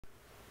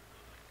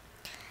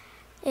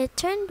It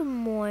turned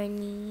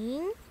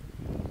morning.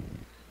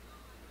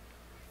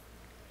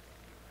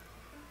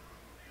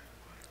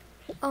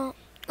 Oh,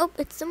 oh,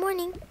 it's the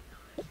morning.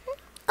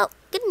 Oh,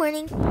 good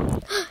morning.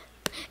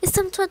 It's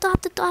time to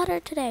adopt a daughter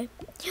today.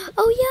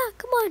 Oh yeah,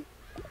 come on.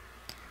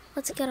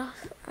 Let's get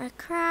off our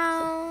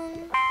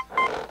crown.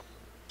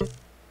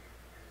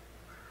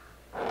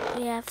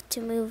 We have to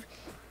move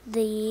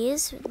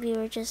these. We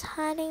were just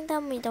hiding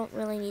them. We don't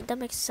really need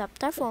them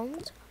except our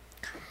phones.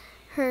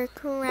 Her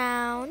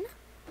crown.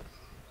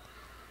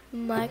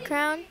 My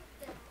crown.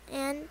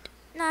 And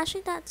no,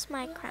 actually that's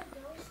my crown.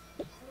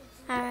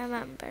 I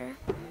remember.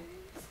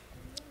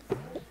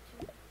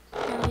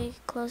 Now we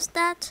close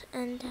that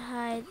and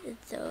hide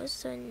those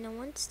so no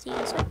one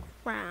steals our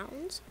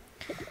crowns.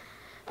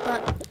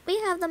 But we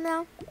have them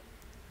now.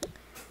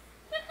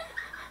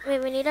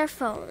 Wait, we need our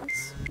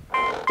phones.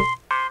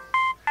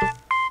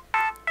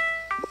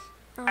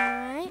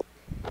 Alright.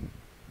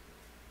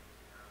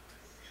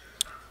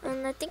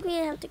 And I think we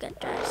have to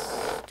get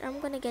dressed. I'm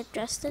gonna get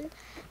dressed in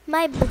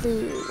my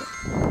blue.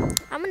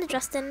 I'm gonna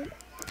dress in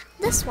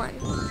this one.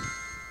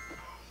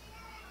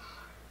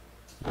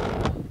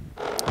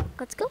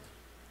 Let's go.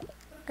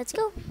 Let's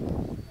go.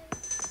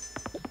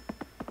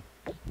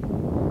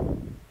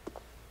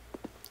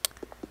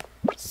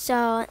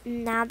 So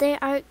now they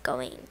are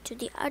going to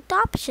the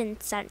adoption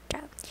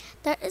center.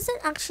 There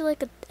isn't actually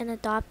like an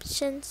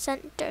adoption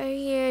center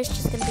here. It's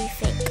just gonna be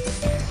fake.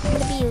 I'm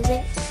gonna be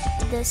using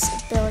this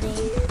building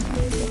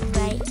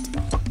right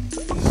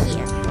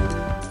here.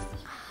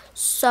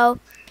 So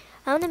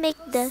I'm gonna make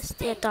this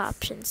the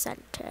adoption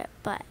center,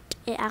 but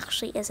it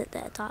actually isn't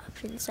the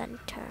adoption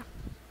center.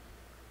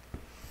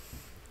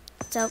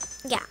 So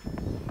yeah,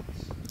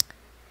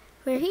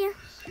 we're here.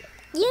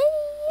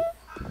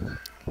 Yay!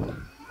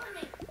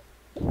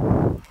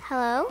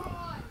 Hello?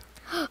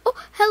 Oh,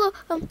 hello.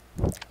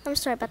 I'm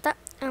sorry about that.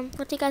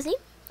 What do you guys need?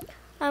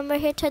 We're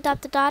here to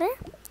adopt a daughter.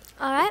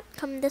 Alright,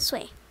 come this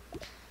way.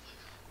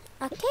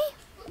 Okay.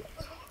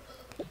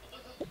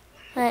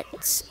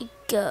 Let's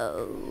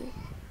go.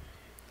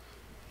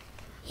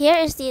 Here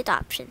is the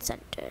adoption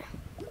center.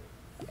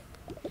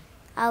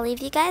 I'll leave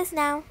you guys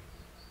now.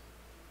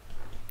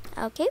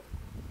 Okay.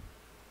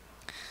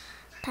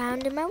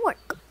 Time to do my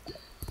work.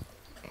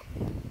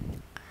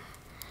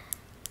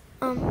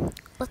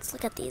 Let's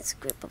look at these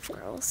group of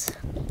girls.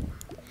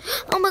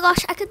 Oh my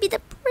gosh, I could be the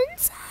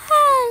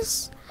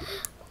princess.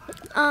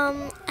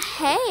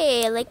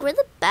 Hey, like we're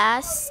the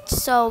best.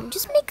 So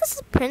just make us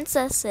the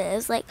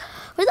princesses. Like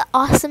we're the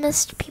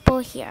awesomest people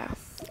here.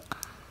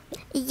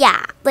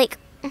 Yeah, like,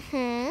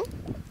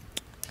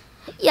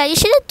 Yeah, you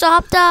should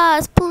adopt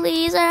us,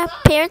 please. Our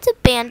parents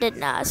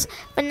abandoned us,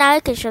 but now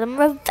I can show them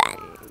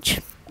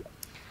revenge.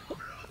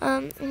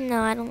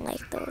 No, I don't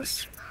like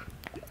those.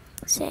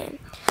 Same.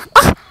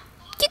 Oh,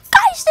 you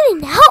guys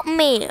didn't help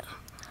me.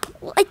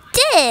 Well, I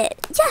did.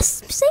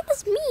 Yes, same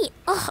as me.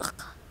 Ugh.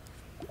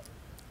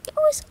 You're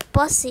always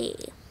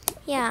bussy.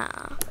 Yeah.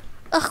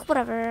 Ugh,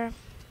 whatever.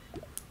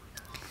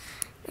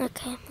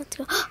 Okay, let's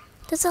go.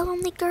 There's a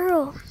lonely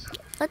girl.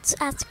 Let's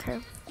ask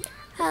her.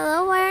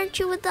 Hello, why aren't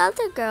you with the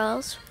other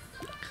girls?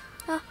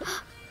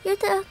 You're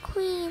the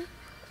queen.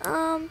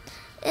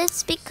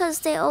 It's because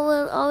they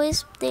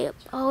always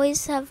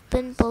have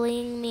been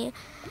bullying me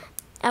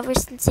ever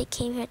since they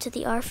came here to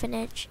the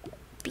orphanage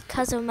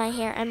because of my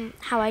hair and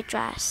how I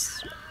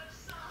dress.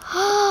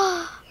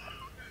 I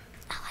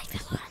like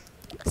this one.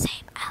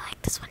 Same, I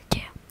like this one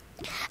too.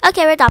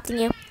 Okay, we're adopting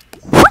you.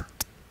 What?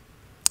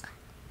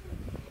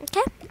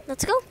 Okay,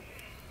 let's go.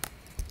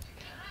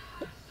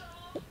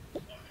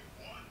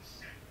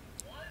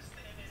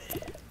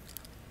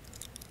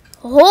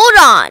 Hold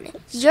on!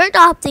 You're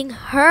adopting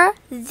her,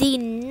 the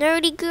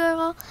nerdy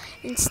girl,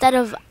 instead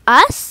of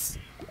us?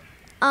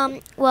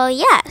 Well,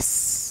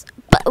 yes.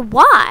 But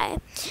why?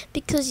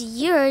 Because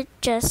you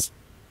just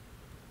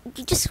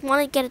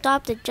want to get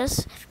adopted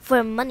just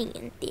for money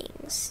and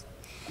things.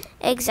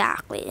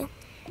 Exactly.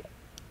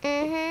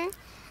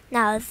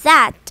 Now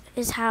that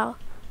is how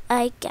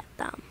I get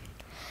them.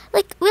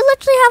 Like, we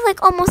literally have,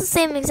 like, almost the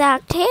same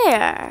exact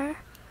hair.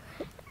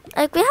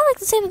 Like, we have, like,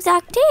 the same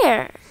exact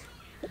hair.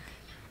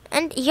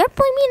 And you're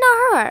pulling me, not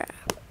her.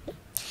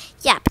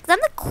 Yeah, because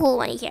I'm the cool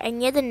one here,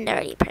 and you're the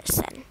nerdy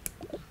person.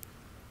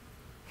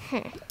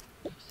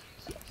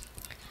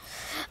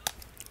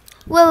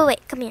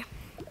 Wait, come here.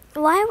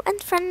 Why in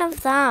front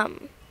of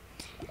them?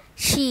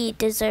 She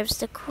deserves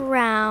the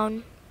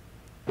crown.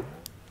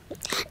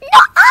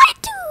 No, I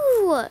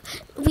do!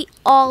 We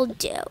all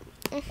do.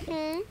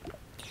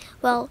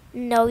 Well,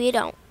 no, you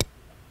don't.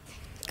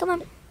 Come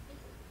on.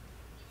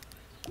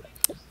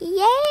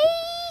 Yay!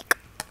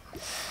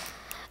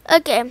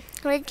 Okay,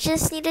 we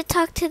just need to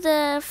talk to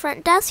the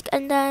front desk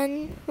and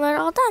then we're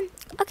all done.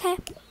 Okay.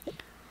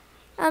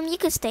 You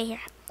can stay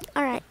here.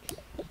 Alright.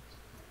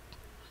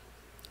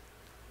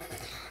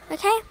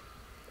 Okay?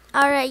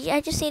 Alright,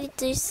 I just needed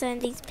to sign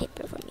these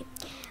papers for you.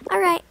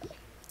 Alright.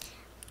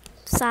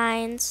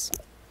 Signs.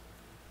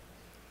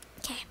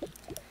 Okay.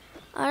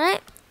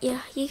 Alright.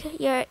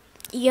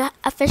 You're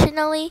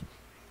officially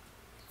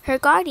her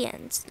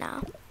guardians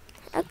now.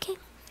 Okay.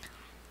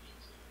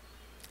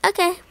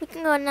 Okay, we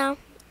can go now.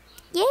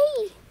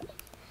 Yay!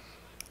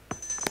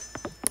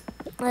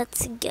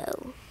 Let's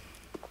go.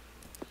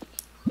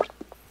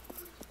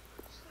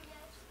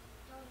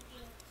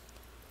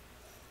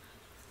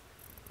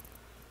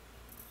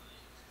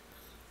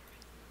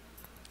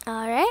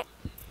 Alright.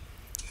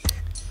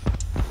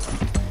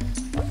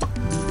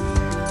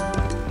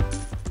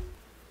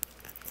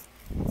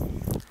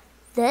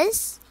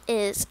 This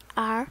is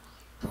our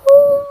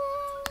home.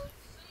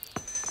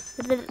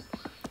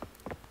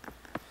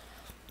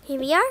 Here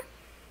we are.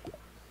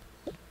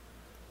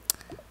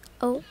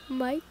 Oh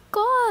my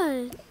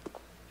god.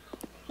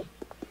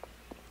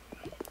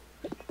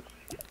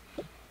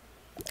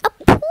 A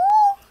pool?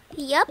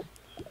 Yep.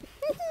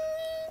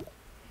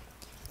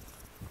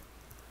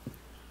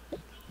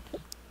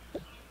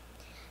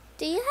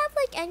 Do you have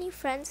like any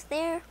friends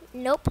there?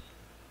 Nope.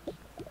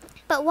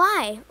 But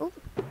why? Ooh.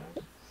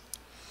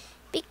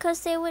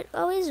 Because they would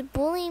always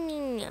bully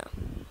me.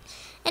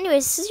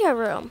 Anyways, this is your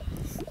room.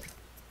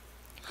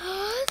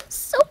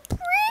 So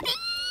pretty!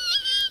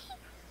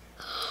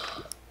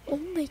 Oh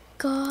my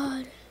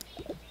god.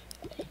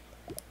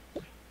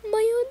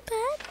 My own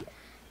bed?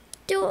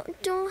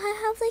 Don't I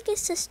have like a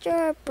sister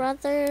or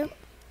brother?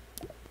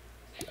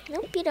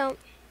 Nope, you don't.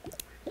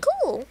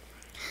 Cool.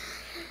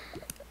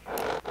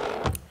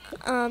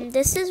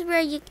 This is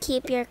where you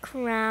keep your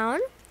crown.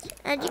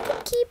 And you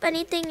can keep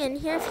anything in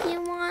here if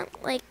you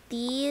want, like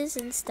these,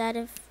 instead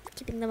of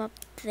keeping them up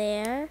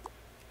there.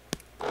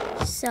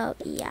 So,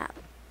 yeah.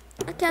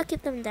 Okay, I'll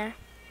keep them there.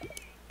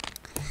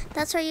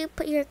 That's where you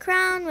put your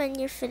crown when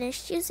you're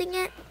finished using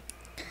it.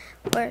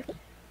 Or,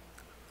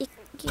 you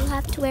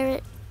have to wear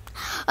it.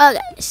 Okay,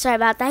 sorry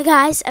about that,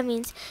 guys. I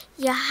mean,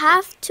 you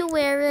have to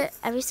wear it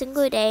every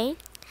single day.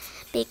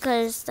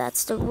 Because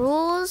that's the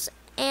rules.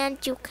 And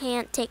you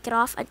can't take it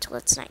off until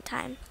it's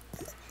nighttime.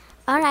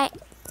 Alright.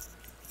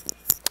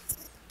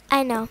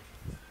 I know.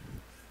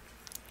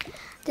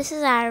 This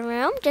is our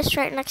room, just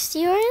right next to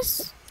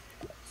yours.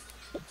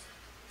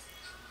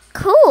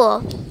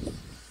 Cool.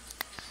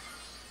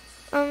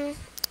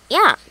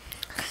 Yeah.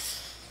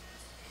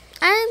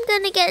 I'm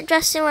gonna get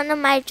dressed in one of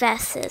my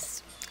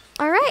dresses.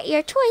 Alright,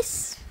 your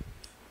choice.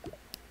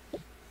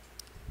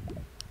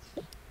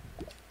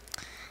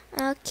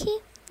 Okay,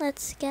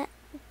 let's get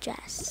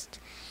dressed.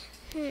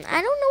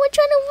 I don't know which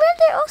one to wear.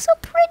 They're all so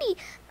pretty.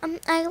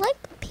 I like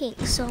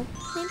pink, so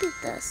maybe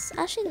this.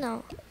 Actually,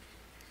 no.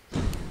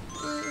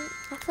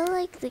 I feel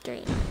like the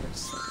green.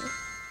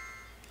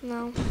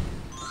 No.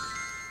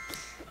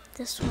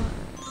 This one.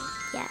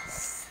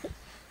 Yes.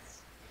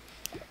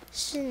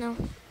 Actually, no.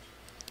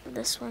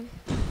 This one.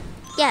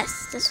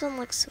 Yes, this one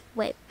looks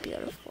way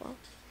beautiful.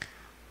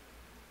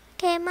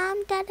 Okay,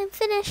 Mom, Dad, I'm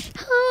finished.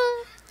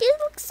 You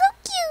look so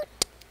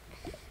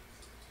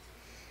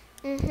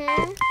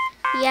cute.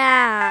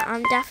 Yeah,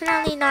 I'm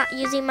definitely not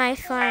using my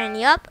phone.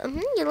 Yup,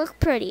 you look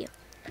pretty.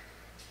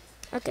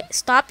 Okay,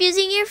 stop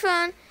using your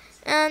phone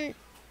and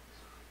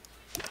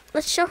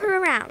let's show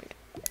her around.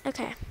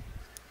 Okay.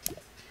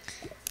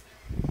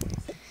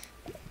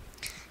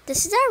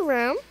 This is our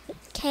room.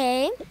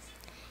 Okay.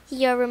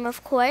 Your room,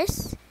 of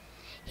course.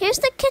 Here's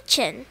the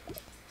kitchen.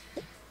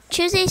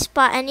 Choose a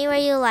spot anywhere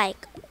you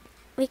like.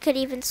 We could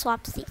even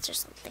swap seats or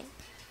something.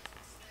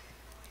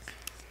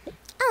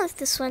 I like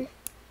this one.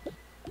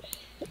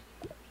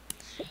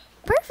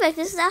 Perfect,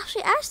 this is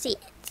actually our seat.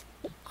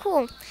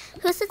 Cool.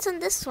 Who sits on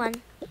this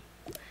one?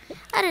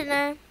 I don't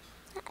know.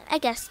 I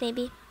guess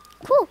maybe.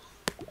 Cool.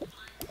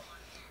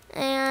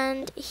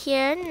 And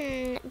here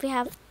we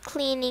have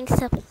cleaning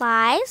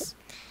supplies.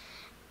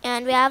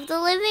 And we have the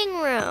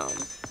living room.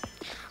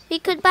 We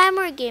could buy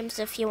more games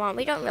if you want.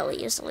 We don't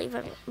really use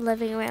the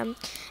living room.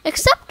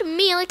 Except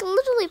me, like,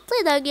 literally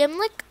play that game.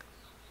 Like,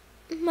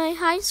 my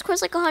highest score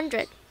is like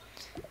 100.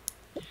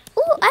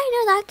 Ooh,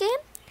 I know that game.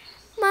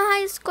 My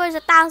highest score is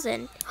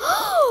 1,000.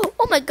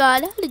 Oh my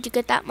god, how did you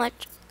get that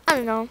much? I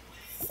don't know.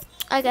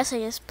 I guess I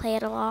just play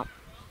it a lot.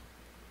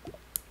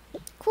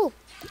 Cool.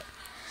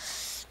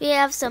 We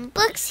have some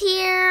books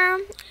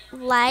here.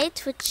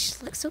 Light,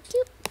 which looks so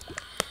cute.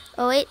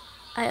 Oh wait,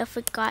 I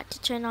forgot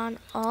to turn on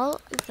all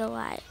the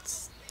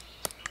lights.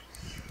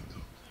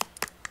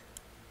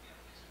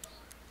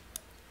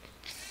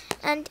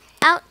 And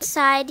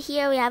outside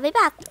here we have a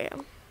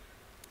bathroom.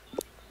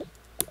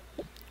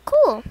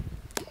 Cool.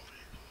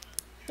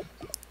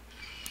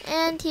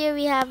 And here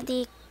we have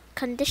the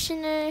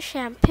conditioner,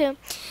 shampoo,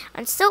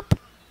 and soap,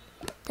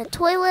 the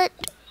toilet,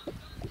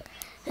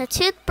 the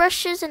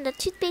toothbrushes, and the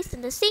toothpaste,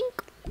 and the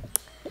sink,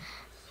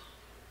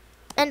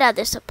 and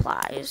other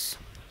supplies.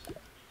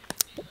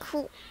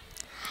 Cool.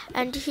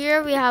 And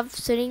here we have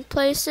sitting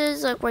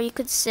places, like where you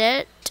could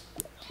sit.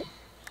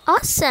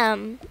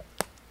 Awesome.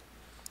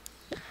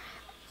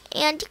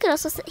 And you could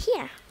also sit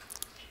here.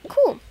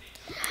 Cool.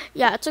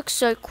 Yeah, it looks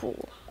so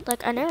cool.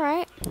 Like, I know,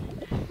 right?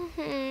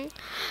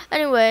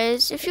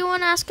 Anyways, if you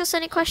want to ask us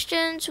any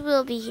questions,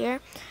 we'll be here.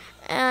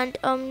 And,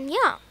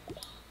 yeah.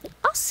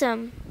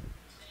 Awesome.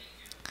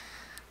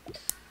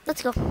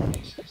 Let's go.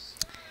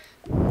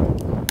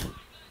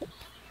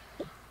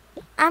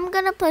 I'm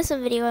gonna play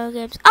some video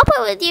games. I'll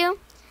play with you.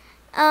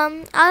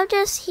 I'll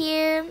just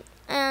hear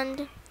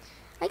and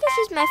I guess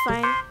use my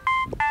phone.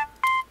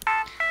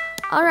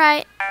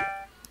 Alright.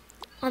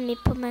 Let me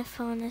put my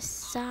phone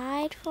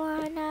aside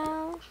for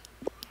now.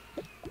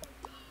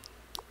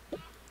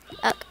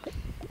 Okay.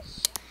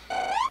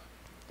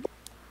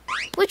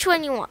 Which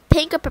one you want?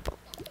 Pink or purple?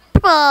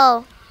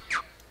 Purple!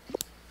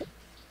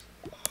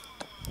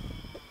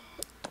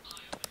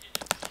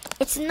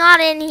 It's not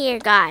in here,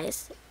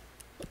 guys.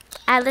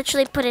 I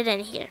literally put it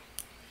in here.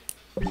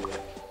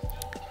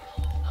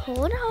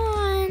 Hold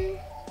on.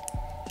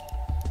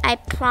 I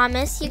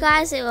promise you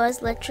guys it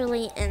was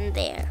literally in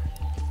there.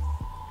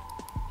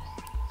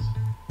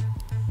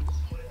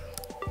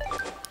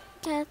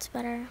 Yeah, that's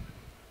better.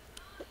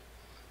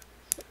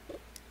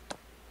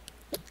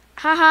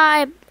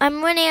 Haha,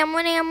 I'm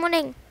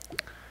winning.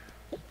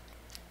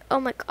 Oh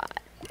my god.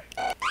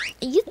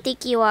 You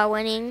think you are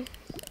winning?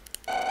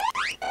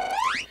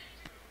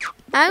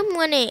 I'm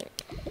winning.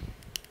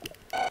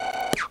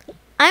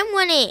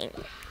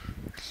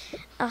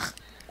 Ugh.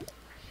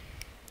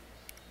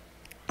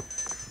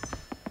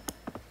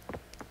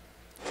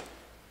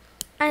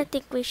 I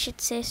think we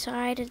should say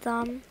sorry to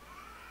them.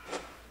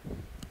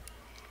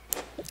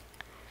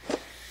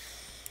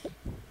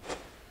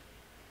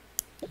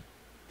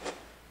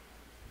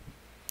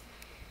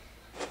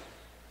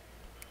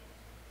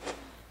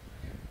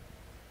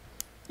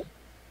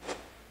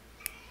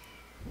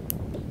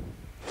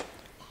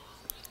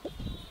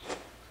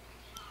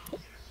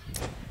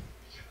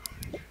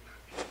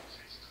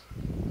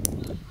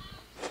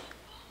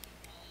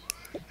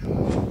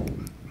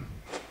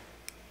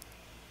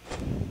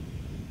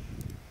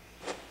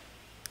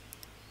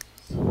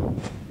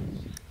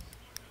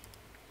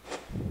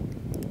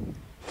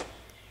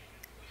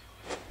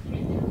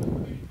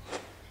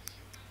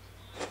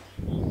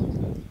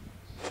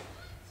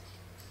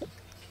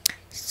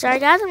 Sorry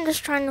guys, I'm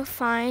just trying to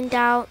find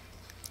out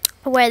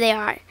where they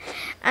are.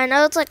 I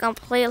know it's like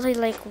completely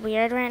like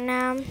weird right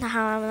now,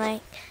 how I'm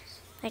like,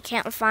 I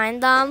can't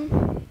find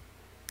them.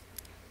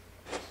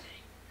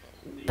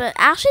 But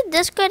actually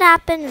this could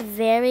happen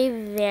very,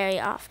 very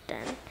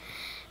often.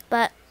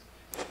 But,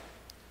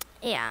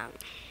 yeah.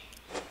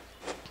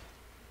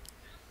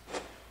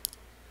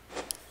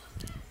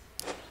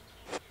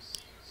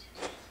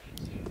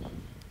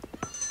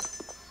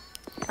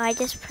 I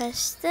just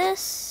press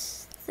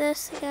this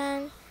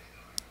again.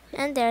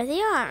 And there they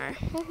are.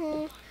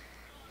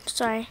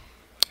 Sorry.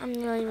 I'm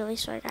really, really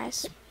sorry,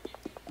 guys.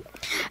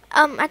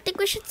 I think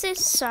we should say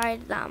sorry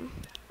to them.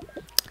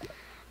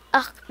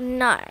 Ugh,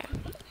 no.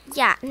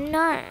 Yeah,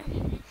 no.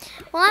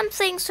 Well, I'm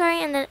saying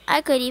sorry, and then I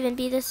could even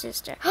be the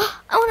sister.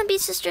 I want to be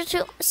sister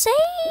too. Same.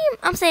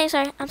 I'm saying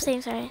sorry.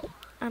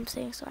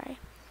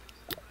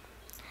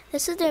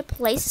 This is their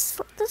place.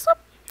 This is a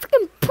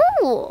freaking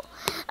pool.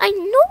 I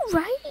know,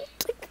 right?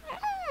 Like,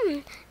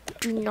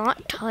 do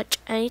not touch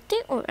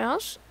anything, or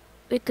else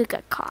we could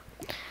get caught.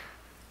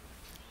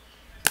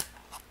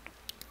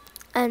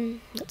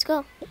 And let's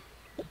go.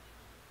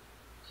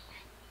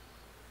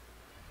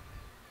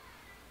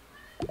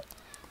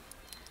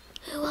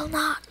 Who will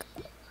knock?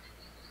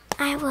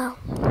 I will.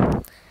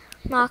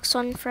 Knocks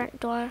on front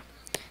door.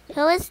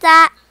 Who is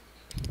that?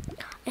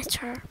 It's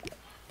her.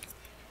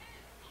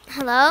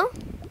 Hello?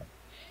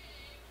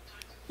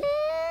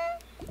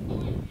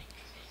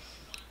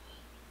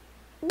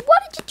 Why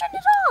did you turn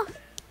it off?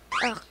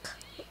 Ugh.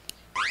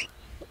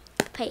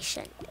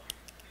 Patient.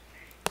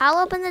 I'll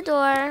open the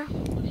door.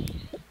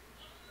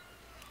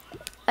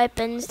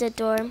 Opens the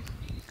door.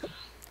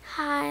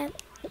 Hi.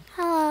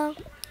 Hello.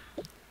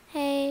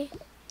 Hey.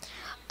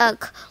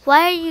 Ugh.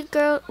 What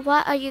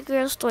are you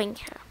girls doing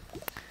here?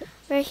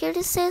 We're here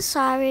to say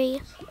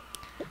sorry.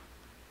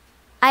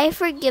 I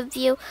forgive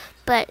you,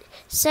 but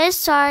say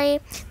sorry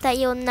that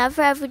you'll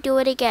never ever do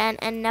it again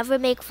and never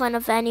make fun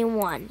of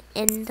anyone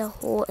in your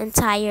whole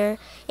entire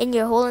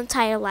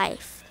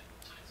life.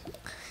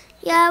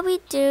 Yeah, we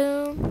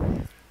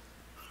do.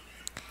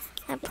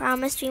 I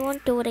promise we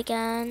won't do it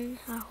again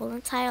our whole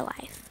entire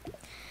life.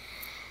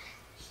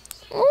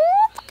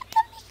 Oh,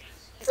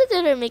 look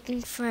at her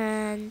making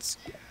friends.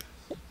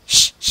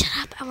 Shh, shut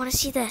up. I want to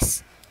see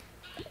this.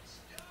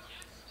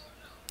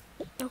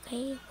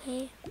 Okay.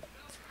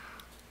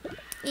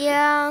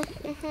 Yeah,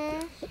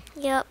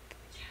 yep.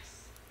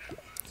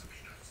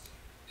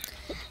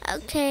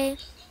 Okay.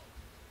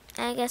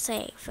 I guess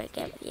I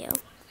forgive you.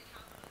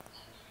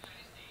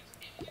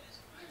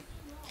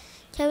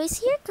 Can we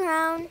see your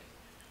crown?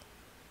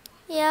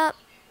 Yep.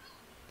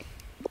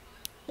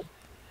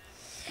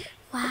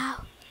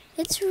 Wow,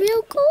 it's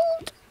real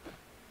gold.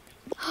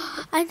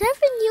 I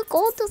never knew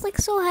gold was like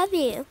so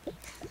heavy.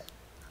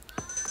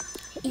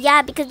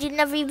 Yeah, because you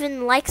never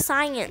even liked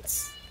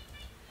science.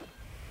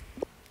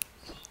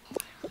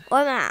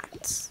 Or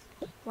maths.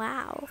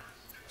 Wow,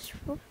 it's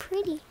so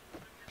pretty.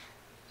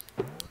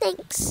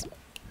 Thanks.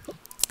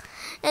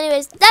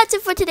 Anyways, that's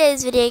it for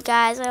today's video,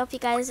 guys. I hope you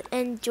guys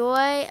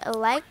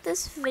like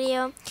this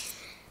video.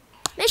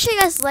 Make sure you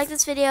guys like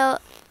this video.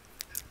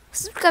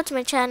 subscribe to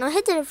my channel,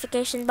 hit the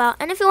notification bell,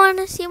 and if you want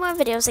to see more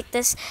videos like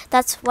this,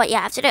 that's what you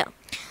have to do.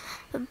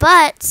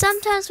 But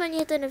sometimes when you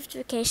hit the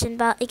notification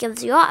bell, it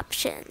gives you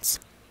options.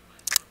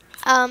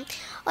 All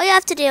you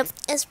have to do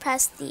is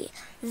press the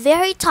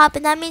very top,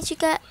 and that means you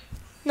get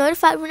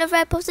notified whenever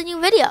I post a new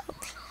video.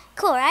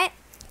 Cool, right?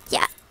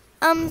 Yeah.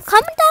 Comment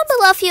down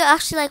below if you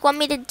actually want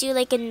me to do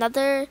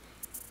another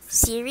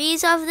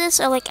series of this,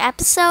 or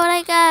episode,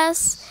 I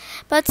guess.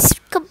 But it's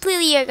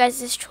completely your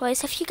guys'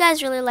 choice. If you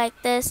guys really like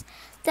this,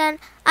 then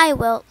I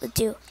will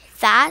do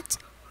that.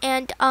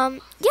 And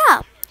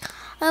yeah.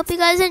 I hope you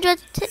guys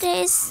enjoyed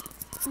today's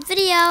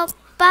video.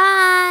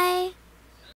 Bye.